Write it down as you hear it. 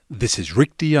This is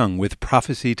Rick DeYoung with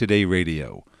Prophecy Today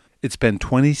Radio. It's been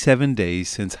 27 days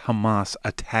since Hamas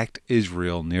attacked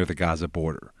Israel near the Gaza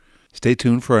border. Stay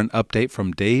tuned for an update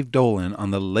from Dave Dolan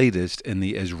on the latest in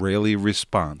the Israeli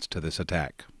response to this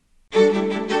attack.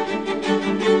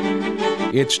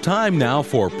 It's time now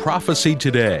for Prophecy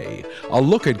Today, a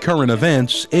look at current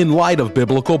events in light of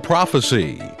biblical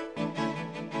prophecy.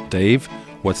 Dave,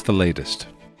 what's the latest?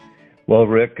 Well,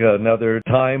 Rick, another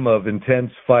time of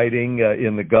intense fighting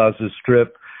in the Gaza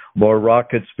Strip. More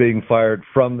rockets being fired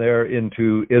from there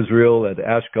into Israel at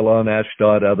Ashkelon,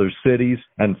 Ashdod, other cities.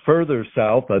 And further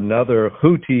south, another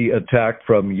Houthi attack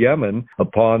from Yemen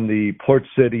upon the port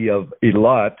city of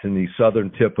Eilat in the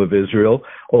southern tip of Israel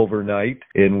overnight,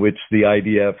 in which the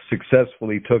IDF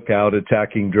successfully took out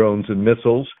attacking drones and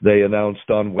missiles. They announced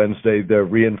on Wednesday they're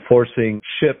reinforcing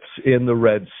ships in the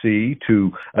Red Sea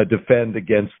to defend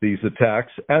against these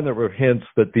attacks. And there were hints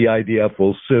that the IDF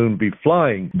will soon be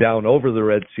flying down over the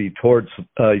Red Sea towards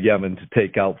Yemen to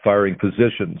take out firing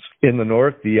positions. In the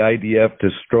north, the IDF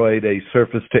destroyed a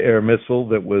surface-to-air missile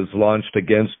that was launched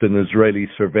against an Israeli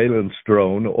surveillance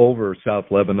drone over South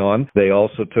Lebanon. They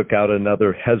also took out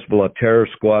another Hezbollah terror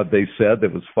squad, they said,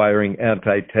 that was firing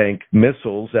anti-tank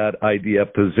missiles at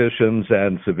IDF positions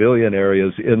and civilian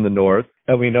areas in the north.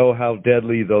 And we know how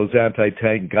deadly those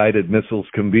anti-tank guided missiles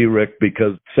can be, Rick,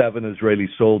 because 7 Israeli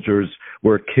soldiers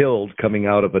were killed coming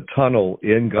out of a tunnel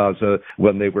in Gaza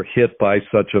when they were hit by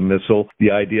such a missile. The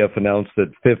IDF announced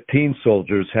that 15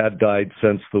 soldiers had died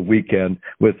since the weekend,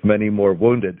 with many more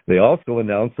wounded. They also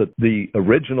announced that the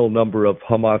original number of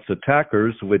Hamas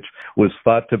attackers, which was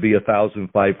thought to be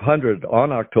 1,500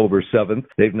 on October 7th,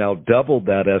 they've now doubled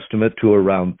that estimate to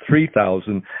around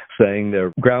 3,000, saying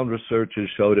their ground research has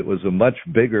showed it was a much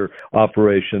bigger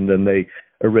operation than they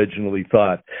originally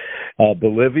thought.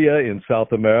 Bolivia in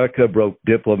South America broke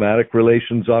diplomatic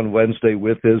relations on Wednesday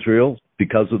with Israel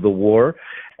because of the war,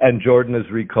 and Jordan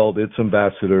has recalled its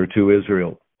ambassador to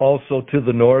Israel. Also to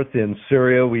the north in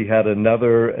Syria, we had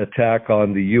another attack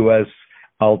on the U.S.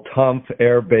 Al-Tanf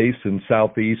Air Base in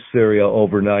southeast Syria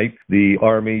overnight. The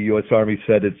U.S. Army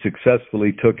said it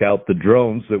successfully took out the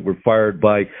drones that were fired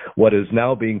by what is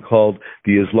now being called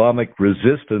the Islamic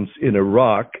Resistance in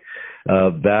Iraq.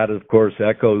 That, of course,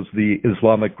 echoes the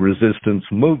Islamic Resistance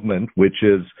Movement, which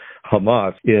is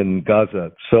Hamas in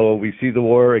Gaza. So we see the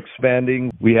war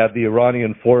expanding. We have the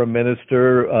Iranian foreign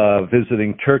minister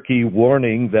visiting Turkey,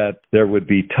 warning that there would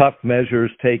be tough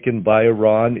measures taken by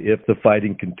Iran if the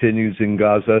fighting continues in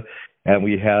Gaza. And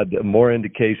we had more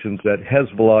indications that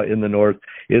Hezbollah in the north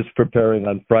is preparing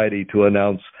on Friday to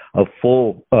announce a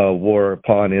full war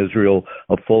upon Israel,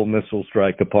 a full missile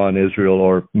strike upon Israel,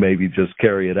 or maybe just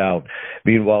carry it out.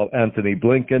 Meanwhile, Anthony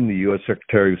Blinken, the U.S.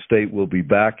 Secretary of State, will be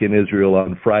back in Israel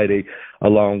on Friday,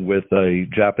 along with a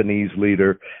Japanese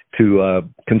leader, to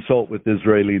consult with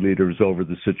Israeli leaders over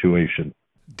the situation.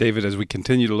 David, as we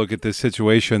continue to look at this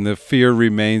situation, the fear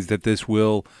remains that this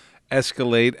will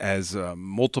escalate as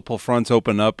multiple fronts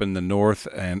open up in the north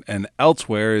and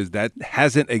elsewhere. Is that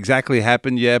hasn't exactly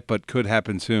happened yet, but could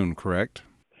happen soon, correct?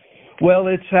 Well,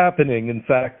 it's happening. In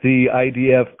fact, the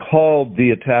IDF called the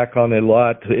attack on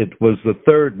Eilat, it was the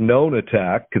third known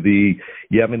attack. The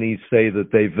Yemenis say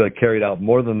that they've carried out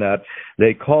more than that.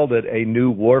 They called it a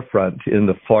new war front in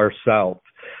the far south.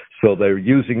 So they're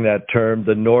using that term.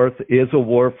 The north is a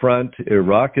war front.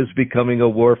 Iraq is becoming a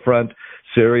war front.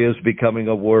 Syria is becoming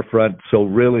a war front. So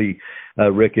really,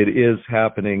 Rick, it is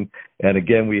happening. And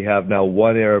again, we have now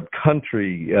one Arab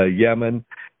country, Yemen,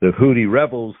 the Houthi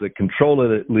rebels that control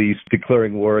it at least,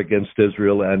 declaring war against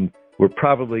Israel. And we're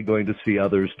probably going to see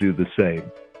others do the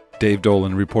same. Dave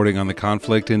Dolan reporting on the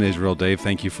conflict in Israel. Dave,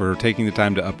 thank you for taking the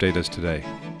time to update us today.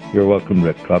 You're welcome,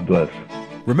 Rick. God bless.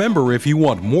 Remember, if you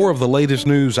want more of the latest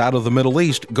news out of the Middle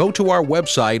East, go to our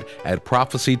website at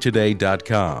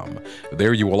prophecytoday.com.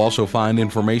 There you will also find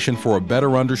information for a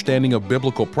better understanding of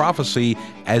biblical prophecy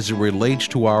as it relates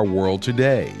to our world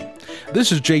today.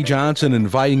 This is Jay Johnson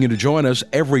inviting you to join us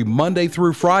every Monday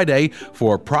through Friday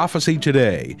for Prophecy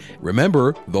Today.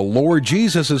 Remember, the Lord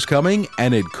Jesus is coming,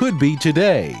 and it could be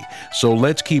today. So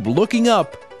let's keep looking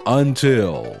up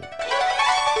until...